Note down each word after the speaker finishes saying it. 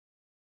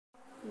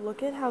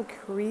Look at how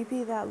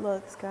creepy that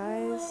looks,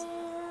 guys.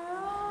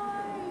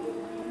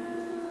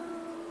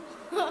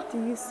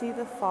 Do you see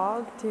the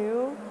fog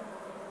too?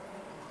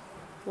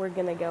 We're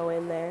gonna go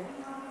in there.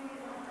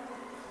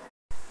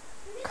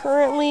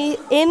 Currently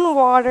in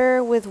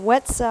water with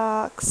wet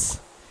socks.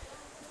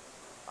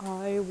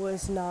 I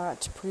was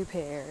not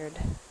prepared.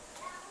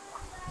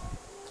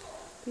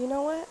 But you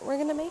know what? We're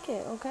gonna make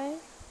it, okay?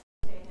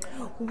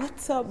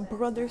 What's up,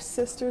 brothers,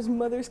 sisters,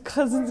 mothers,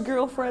 cousins,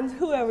 girlfriends,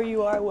 whoever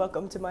you are,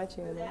 welcome to my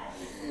channel.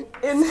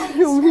 And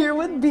we're here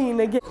with Bean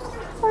again.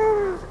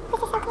 Whoa,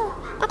 this is so cool.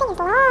 That thing is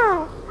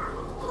long.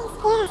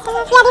 Yeah, these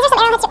are some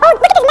arrowheads. Oh,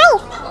 look at this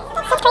knife!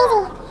 That's so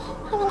crazy.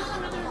 There's a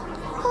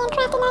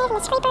handcrafted knife and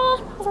a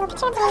scraper. There's a little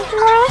picture of some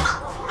more.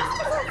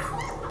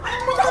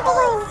 Look at the big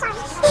one.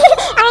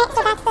 Alright, so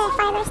that's the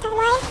farmer's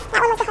timeline. That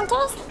one was the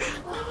hunters.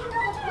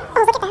 Oh,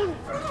 look at them.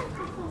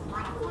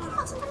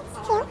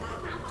 Cute.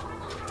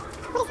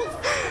 What is this?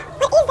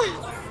 What is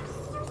that?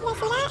 Can I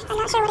see that? I'm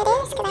not sure what it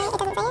is because it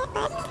doesn't say it,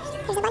 but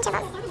there's a bunch of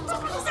them.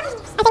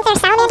 I think there's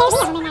salamanders,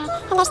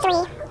 and there's 3.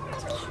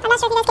 I'm not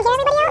sure if you guys can hear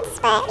everybody else,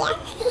 but yeah.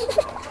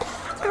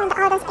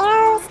 All those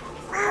arrows.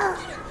 Whoa.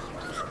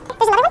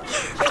 There's another one?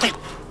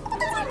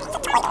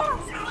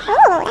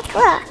 Oh my god. Oh, that's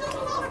cool.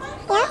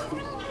 Yeah.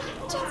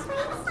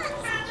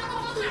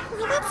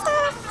 All that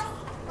stuff.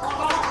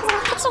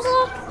 There's a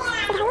little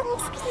picture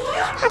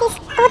here. All these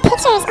old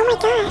pictures. Oh my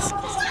gosh.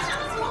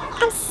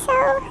 I'm so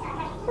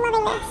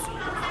loving this.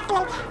 And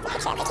then the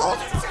picture of the cave.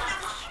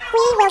 We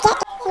will get,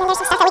 and then there's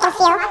some stuff that we can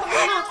feel.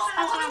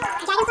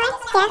 Dragonfly?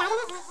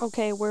 Yeah.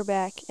 Okay, we're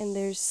back, and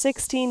there's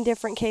 16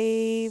 different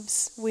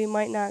caves. We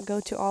might not go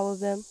to all of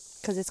them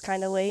because it's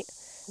kind of late.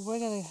 We're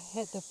going to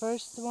hit the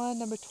first one,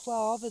 number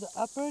 12, the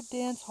Upper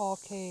Dance Hall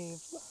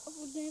Cave.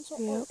 Upper Dance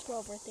Hall,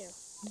 12 right there.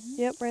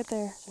 Yep, right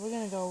there. So we're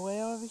going to go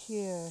way over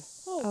here.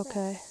 Oh,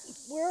 Okay.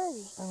 where are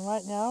we? And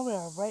right now we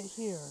are right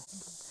here.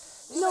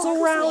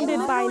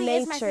 Surrounded by Literally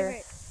is my nature.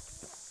 favorite.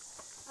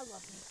 I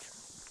love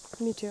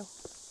nature. Me too.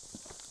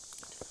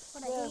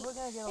 But I Yeah, hate. we're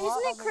gonna get a lot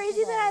Isn't it of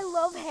crazy that I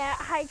love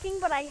hiking,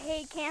 but I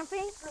hate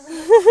camping?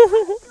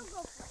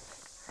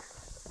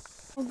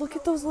 Oh, look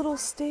at those little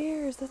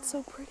stairs. That's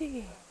so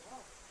pretty.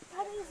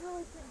 That is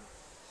really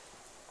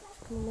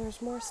pretty. And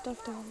there's more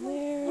stuff down You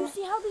there.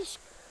 see how these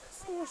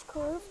stairs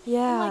curve?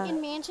 Yeah. Like in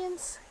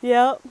mansions?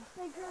 Yep.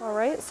 They curve. All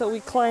right, so we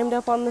climbed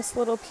up on this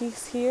little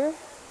piece here.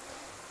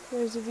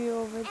 There's a view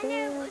over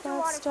there,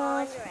 that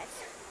stuff.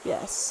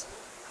 Yes.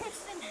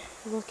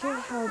 Look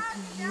at how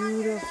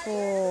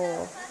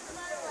beautiful.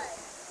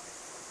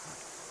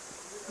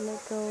 And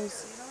it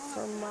goes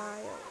for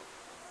miles.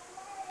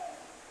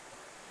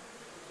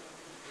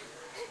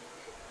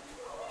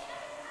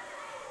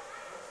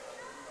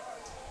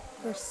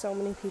 There's so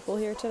many people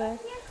here today.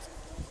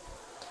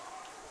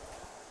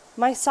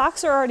 My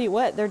socks are already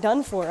wet. They're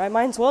done for. I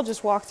might as well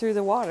just walk through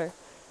the water.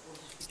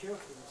 Be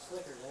careful, the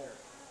slicker there.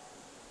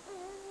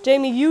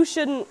 Jamie, you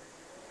shouldn't.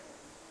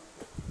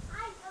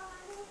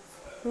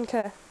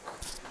 Okay.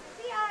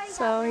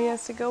 So he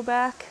has to go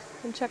back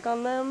and check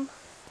on them.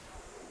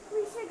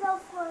 We should go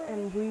for it.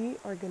 And we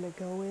are gonna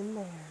go in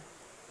there.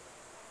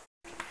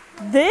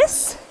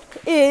 This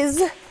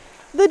is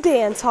the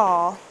dance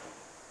hall.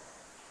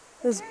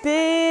 This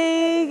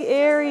big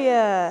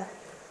area.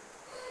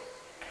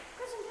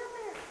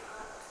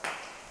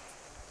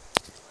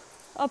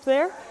 Up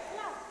there?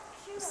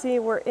 See,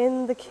 we're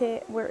in the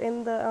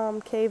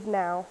cave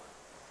now.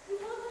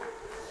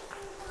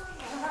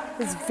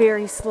 It's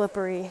very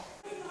slippery.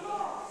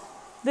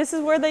 This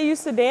is where they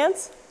used to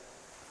dance?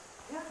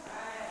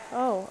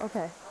 Oh,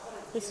 okay.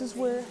 This is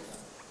where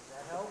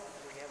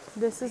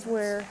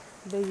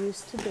they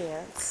used to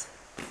dance.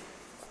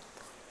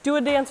 Do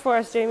a dance for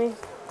us, Jamie,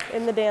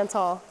 in the dance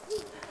hall.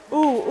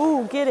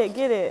 Ooh, get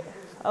it.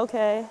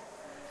 Okay.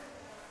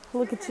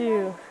 Look at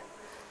you.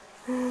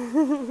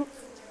 It's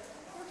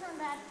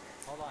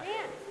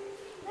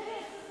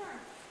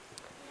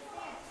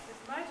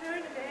my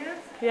turn to dance.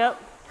 Yep.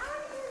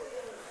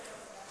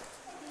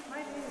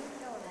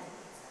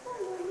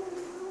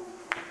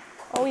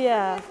 Oh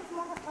yeah.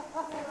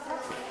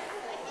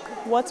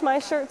 What's my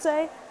shirt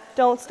say?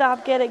 Don't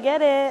stop, get it.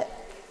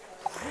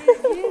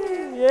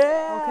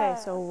 Yeah. Okay,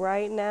 so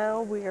right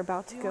now we are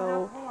about to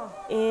go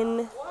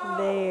in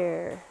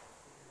there.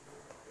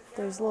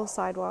 There's a little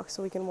sidewalk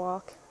so we can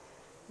walk.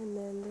 And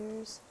then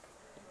there's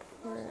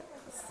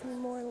some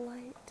more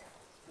light.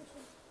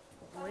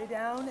 Way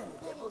down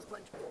and Devil's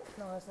Punch Bowl.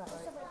 No, that's not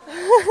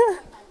right.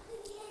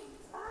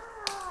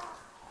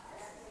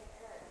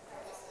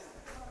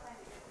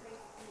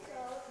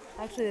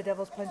 Actually, the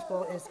Devil's Punch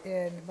Bowl is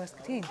in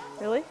Muscatine.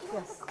 Really?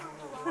 Yes.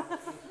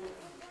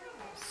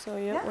 So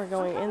yep, we're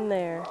going in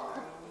there.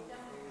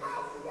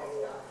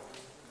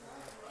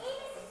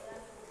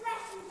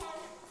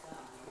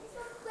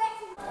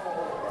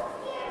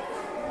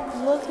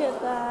 Look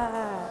at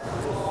that.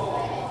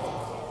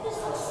 This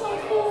looks so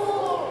cool.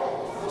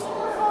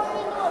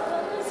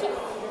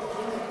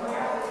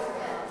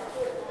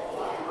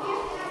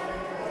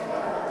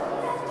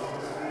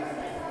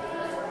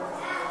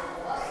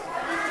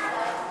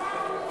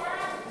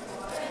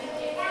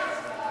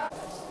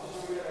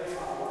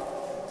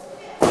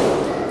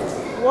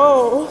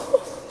 Whoa.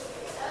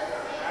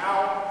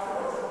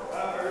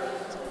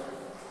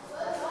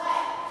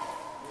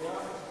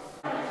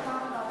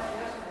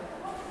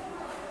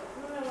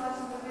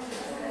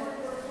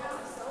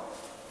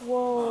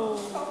 Whoa.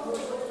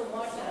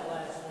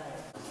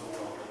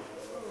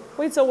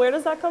 Wait, so where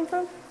does that come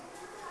from?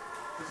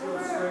 This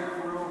goes straight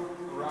through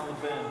around the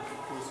bend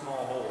to a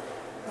small hole.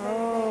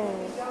 Oh.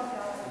 And you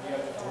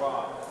have to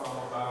drop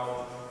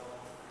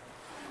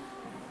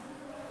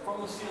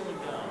from the ceiling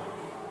down.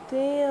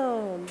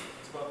 Damn.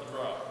 It's about to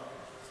drop.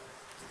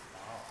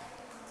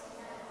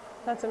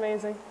 That's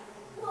amazing.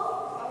 I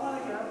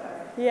want to get up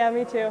there. Yeah,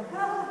 me too.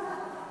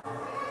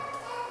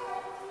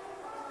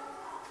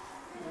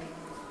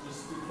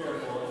 Just be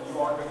careful, and you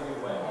are going to get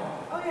wet.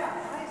 Oh yeah,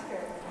 I'm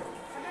scared.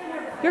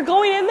 You're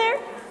going in there?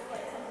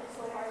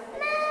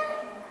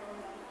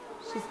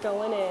 She's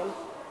going in.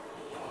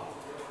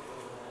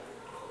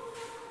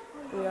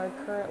 We are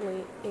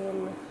currently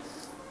in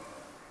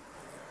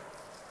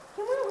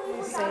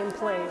the same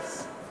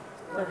place.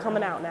 They're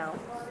coming out now.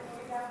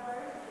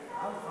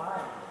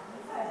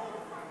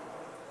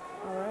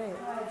 All right.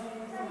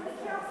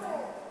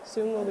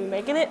 Soon we'll be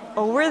making it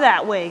over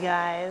that way,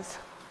 guys.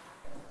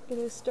 It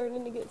is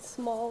starting to get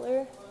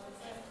smaller,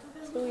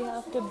 so we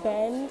have to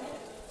bend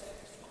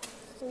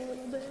a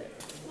little bit.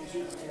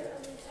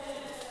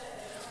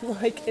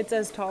 Like it's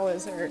as tall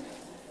as her.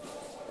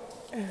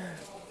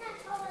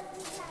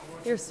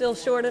 You're still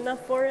short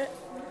enough for it?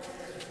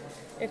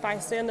 If I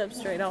stand up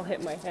straight, I'll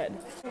hit my head.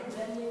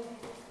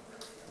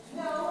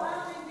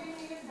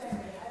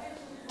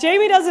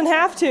 Jamie doesn't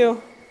have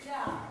to.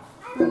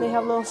 And they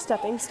have little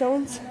stepping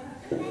stones.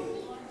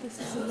 This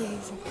is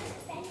amazing.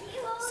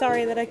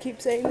 Sorry that I keep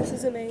saying this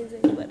is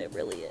amazing, but it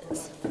really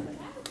is.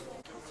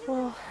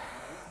 Well,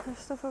 there's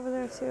stuff over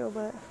there too,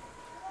 but...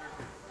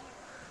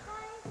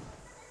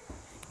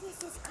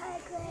 This is kind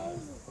of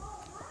crazy.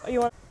 Oh, you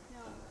want...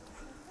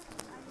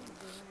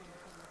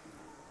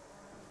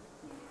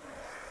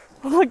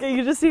 Look,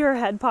 you just see her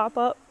head pop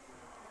up.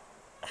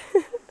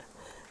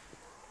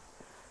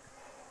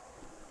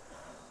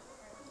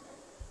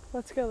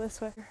 Let's go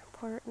this way.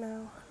 Part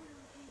now.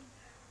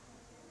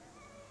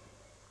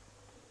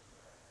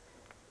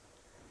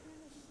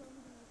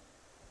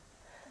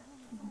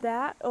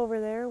 That over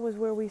there was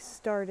where we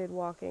started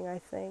walking, I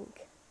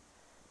think.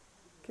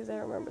 Because I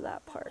remember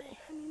that part.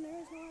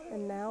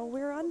 And now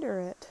we're under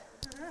it.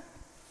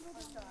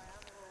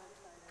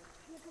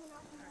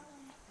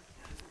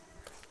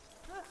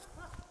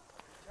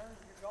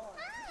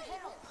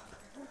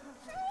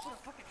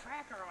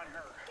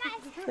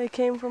 They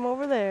came from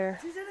over there.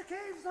 She's in a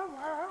cave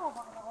somewhere. I don't know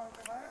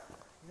where.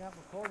 You're not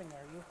recording,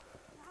 are you?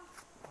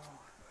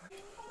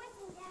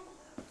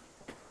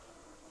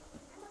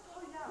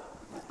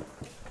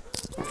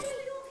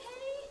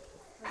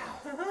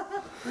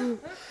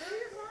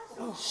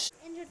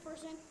 Injured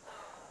person.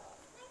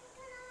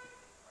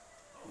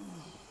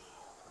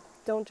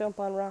 Don't jump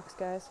on rocks,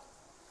 guys.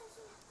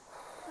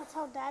 That's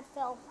how Dad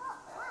fell.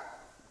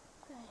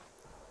 Okay.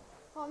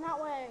 Oh,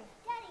 that way.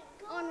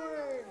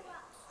 Onward.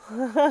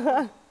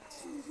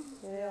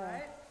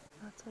 Yeah.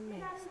 That's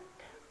amazing.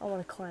 I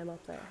want to climb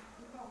up there.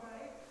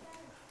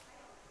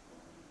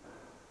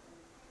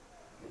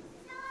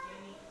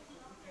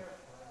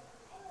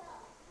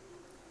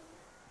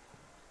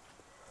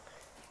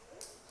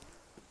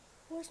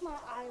 Wish my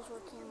eyes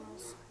were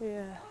cameras.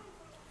 Yeah.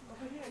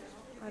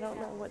 I don't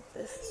know what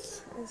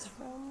this is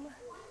from,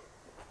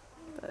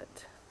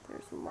 but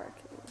there's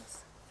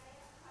markings.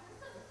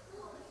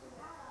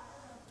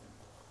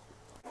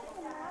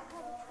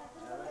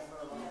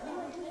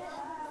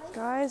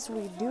 Guys,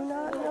 we do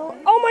not know.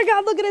 Oh my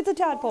God, look at it, it's a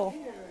tadpole.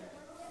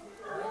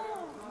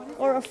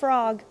 Or a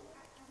frog.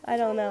 I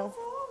don't know.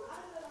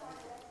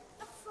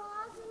 A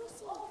frog, let me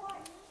see.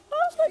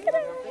 Oh, look at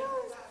it.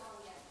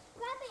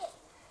 Grab it.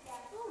 No,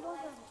 don't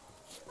grab it.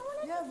 I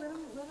want to.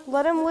 Yeah,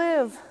 Let him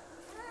live.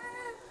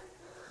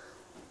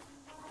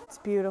 It's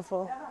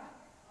beautiful.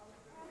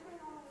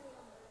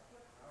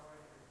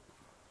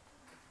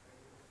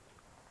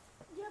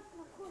 Yep,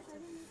 of course I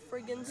didn't.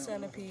 Friggin'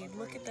 centipede.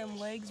 Look at them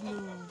legs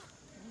move.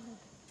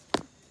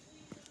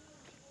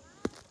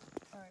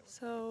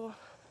 So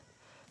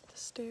the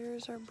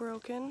stairs are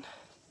broken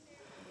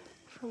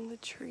from the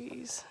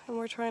trees, and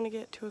we're trying to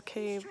get to a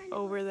cave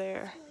over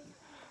there.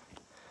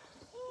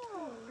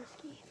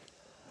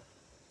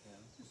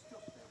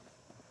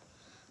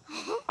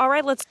 All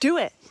right, let's do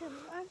it.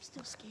 I'm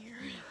still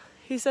scared.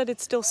 He said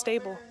it's still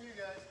stable.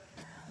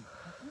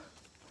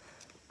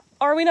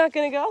 Are we not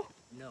gonna go?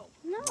 No.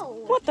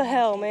 No. What the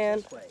hell,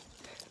 man? Way.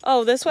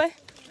 Oh, this way?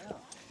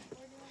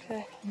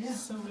 Okay.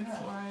 So we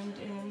climbed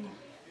in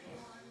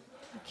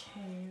a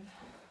cave.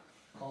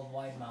 Called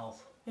Wide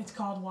Mouth. It's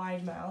called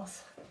Wide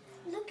Mouth.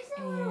 Look at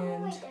that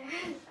And right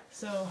there.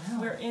 so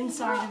we're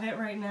inside of it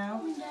right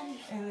now,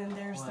 and then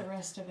there's the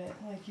rest of it.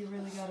 Like, you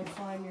really gotta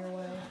climb your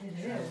way.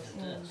 It is.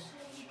 And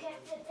You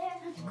can't fit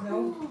there.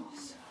 no,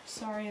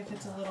 sorry if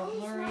it's a little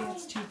blurry,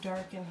 it's too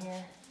dark in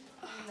here.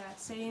 In that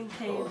same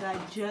cave that I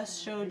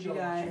just showed you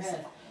guys,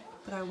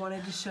 but I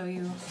wanted to show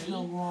you the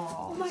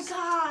wall. Oh my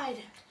god!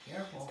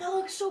 Careful. That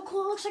looks so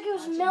cool. It looks like it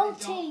was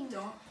melting.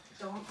 Don't.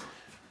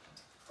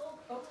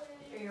 Oh,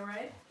 are you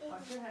alright?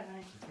 Watch your head,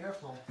 honey.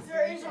 Careful.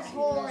 There is a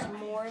hole. There's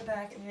more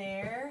back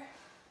there.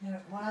 Yeah,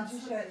 why don't you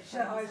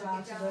shut ours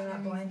off so they're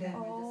not blinded?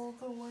 All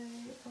the way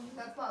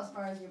That's about as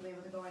far as you'll be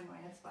able to go anyway,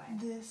 it's fine.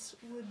 This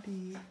would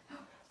be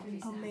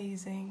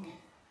amazing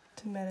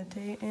to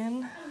meditate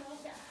in.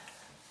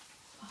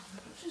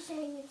 She's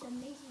saying it's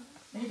amazing.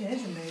 It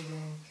is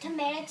amazing. To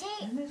meditate?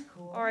 Isn't this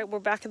cool? All right, we're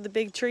back at the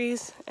big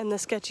trees and the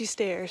sketchy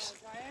stairs.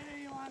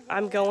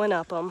 I'm going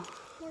up them.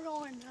 We're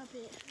going up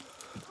it.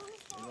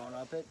 You going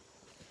up it?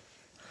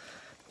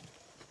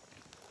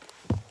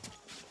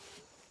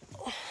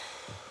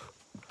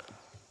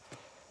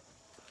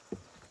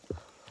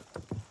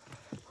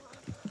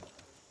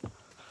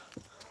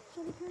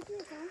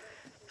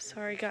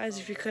 Sorry guys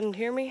if you couldn't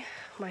hear me.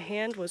 My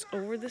hand was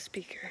over the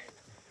speaker.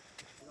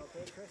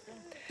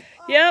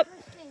 Yep.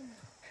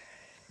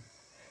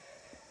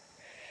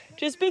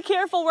 Just be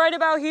careful right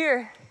about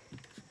here.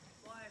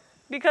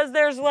 Because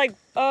there's like, It's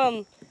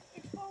falling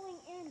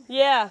in.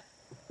 yeah.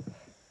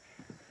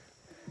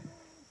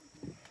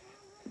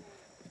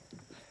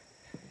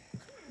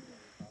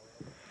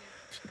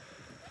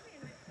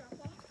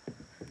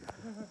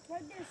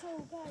 Right there, so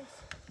guys,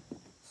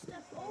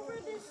 step over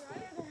this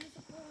stair that has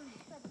a pole and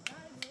step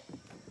right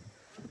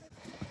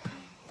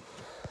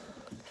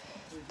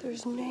it.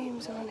 There's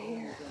names on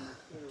here.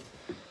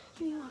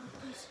 I'm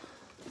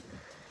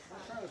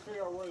trying to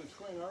figure out where the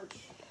Twin Arch.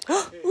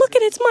 Look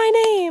at it's my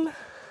name.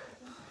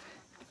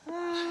 I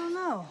don't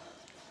know.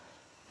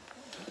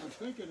 I'm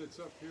thinking it's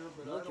up here,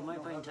 but Look, I you don't might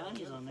know. find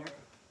Tanya's on there.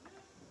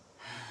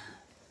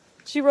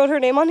 She wrote her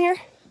name on here?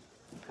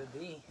 Could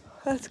be.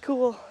 That's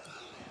cool.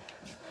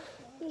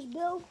 There's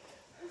Bill.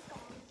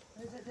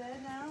 Is it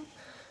dead now?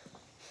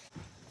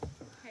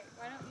 Okay,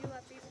 why don't you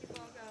let these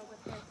people go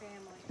with their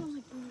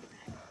family?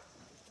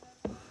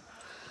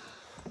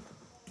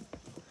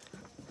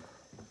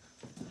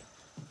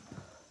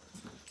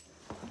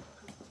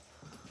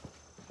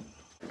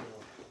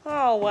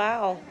 Oh,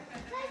 wow.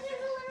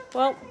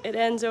 Well, it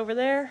ends over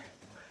there.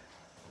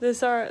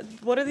 This are,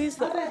 what are these?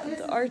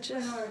 The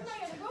arches?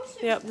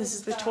 Yep, this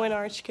is the Twin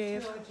Arch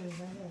Cave.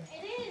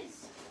 It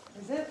is.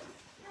 Is it?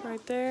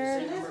 Right there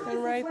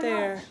and right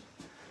there.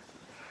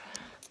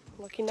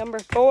 Lucky number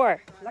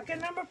 4. Look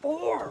at number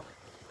 4.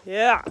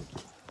 Yeah.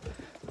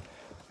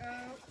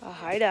 A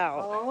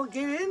hideout. Oh,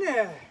 get in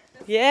there.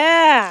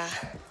 Yeah.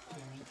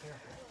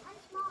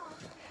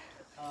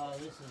 Oh,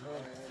 this is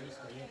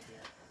basically it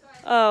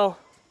here. Oh,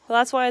 well,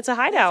 that's why it's a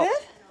hideout.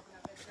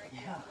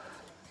 Yeah.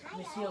 Let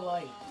me see a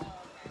light.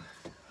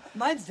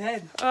 Mine's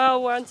dead. Oh,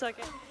 1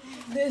 second.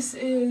 This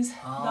is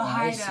Oh, the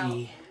I hideout.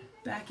 see.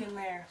 Back in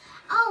there.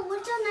 Oh,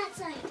 what's on that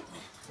side?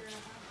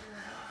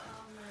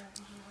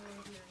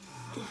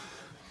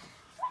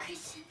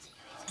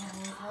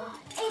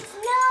 It's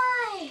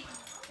not.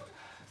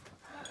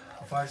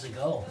 How far does it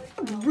go?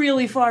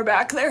 Really far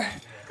back there.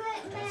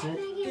 That's it?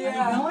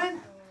 Yeah. Going?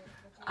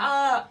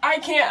 I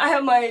can't. I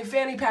have my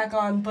fanny pack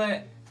on,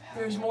 but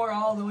there's more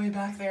all the way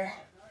back there.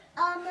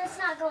 Let's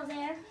not go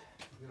there.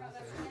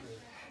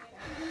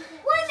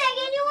 What,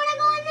 Megan? You want to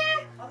go in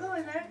there? I'll go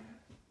in there.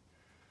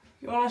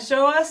 You want to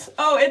show us?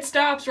 Oh, it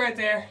stops right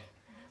there.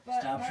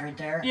 Stops right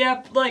there?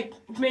 Yep, like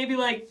maybe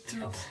like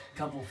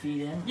Couple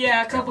feet in?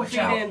 yeah, a couple Watch feet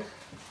out. in.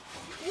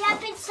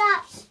 Yep, it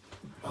stops.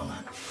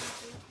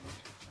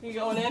 You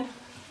going in?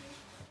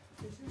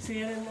 See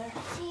it in there?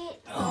 See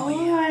it? Oh,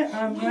 yeah.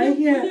 I'm right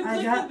here. I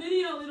Click got. the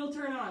video, it'll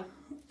turn on.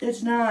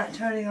 It's not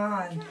turning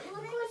on. Look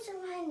what's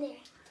around there.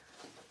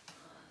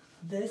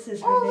 This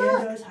is Oh, look.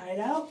 Hernando's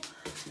hideout.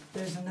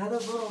 There's another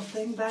little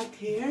thing back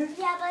here.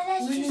 Yeah, but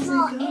that's Where too does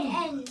small. it go? It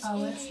ends.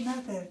 Oh, it's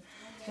nothing.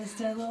 It's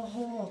their little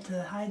hole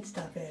to hide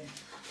stuff in.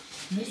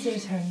 This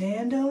is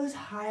Hernando's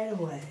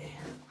hideaway.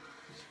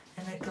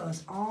 And it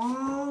goes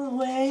all the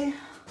way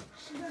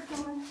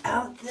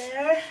out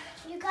there.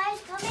 You guys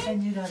come in?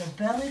 And you got a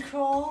belly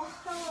crawl.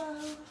 Hello.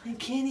 You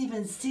can't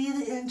even see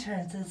the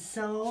entrance. It's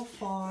so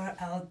far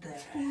out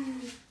there.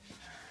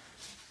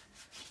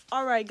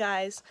 All right,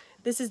 guys,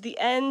 this is the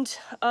end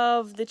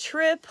of the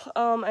trip.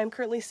 I'm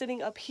currently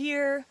sitting up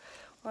here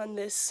on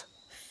this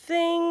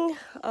thing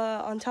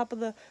on top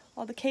of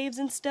all the caves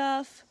and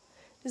stuff.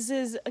 This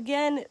is,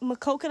 again,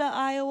 Maquoketa,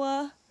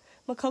 Iowa.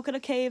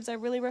 Maquoketa Caves. I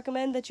really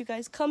recommend that you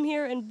guys come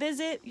here and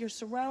visit. You're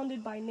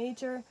surrounded by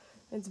nature.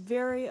 It's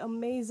very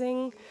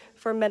amazing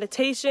for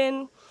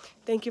meditation.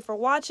 Thank you for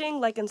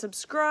watching. Like and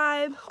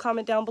subscribe.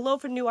 Comment down below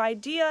for new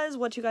ideas,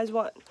 what you guys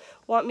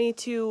want me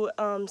to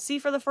see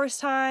for the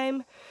first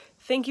time.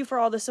 Thank you for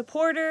all the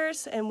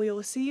supporters, and we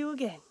will see you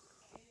again.